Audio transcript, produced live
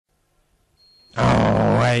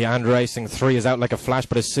Oh, way, and Racing 3 is out like a flash,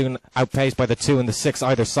 but is soon outpaced by the 2 and the 6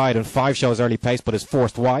 either side, and 5 shows early pace, but is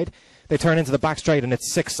forced wide. They turn into the back straight, and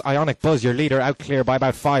it's 6 IONIC BUZZ, your leader, out clear by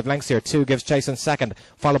about 5 lengths here. 2 gives chase in second,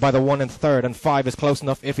 followed by the 1 in third, and 5 is close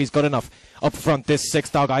enough if he's good enough. Up front, this 6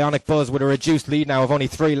 dog IONIC BUZZ with a reduced lead now of only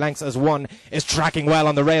 3 lengths, as 1 is tracking well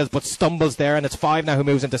on the rails but stumbles there, and it's 5 now who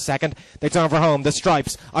moves into second. They turn for home, the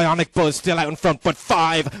Stripes, IONIC BUZZ still out in front, but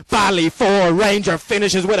 5 BALLYFORE RANGER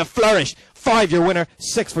finishes with a flourish. 5 your winner,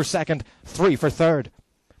 6 for second, 3 for third.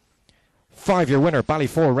 5 your winner,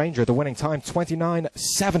 BALLYFORE RANGER, the winning time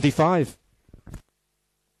 29.75.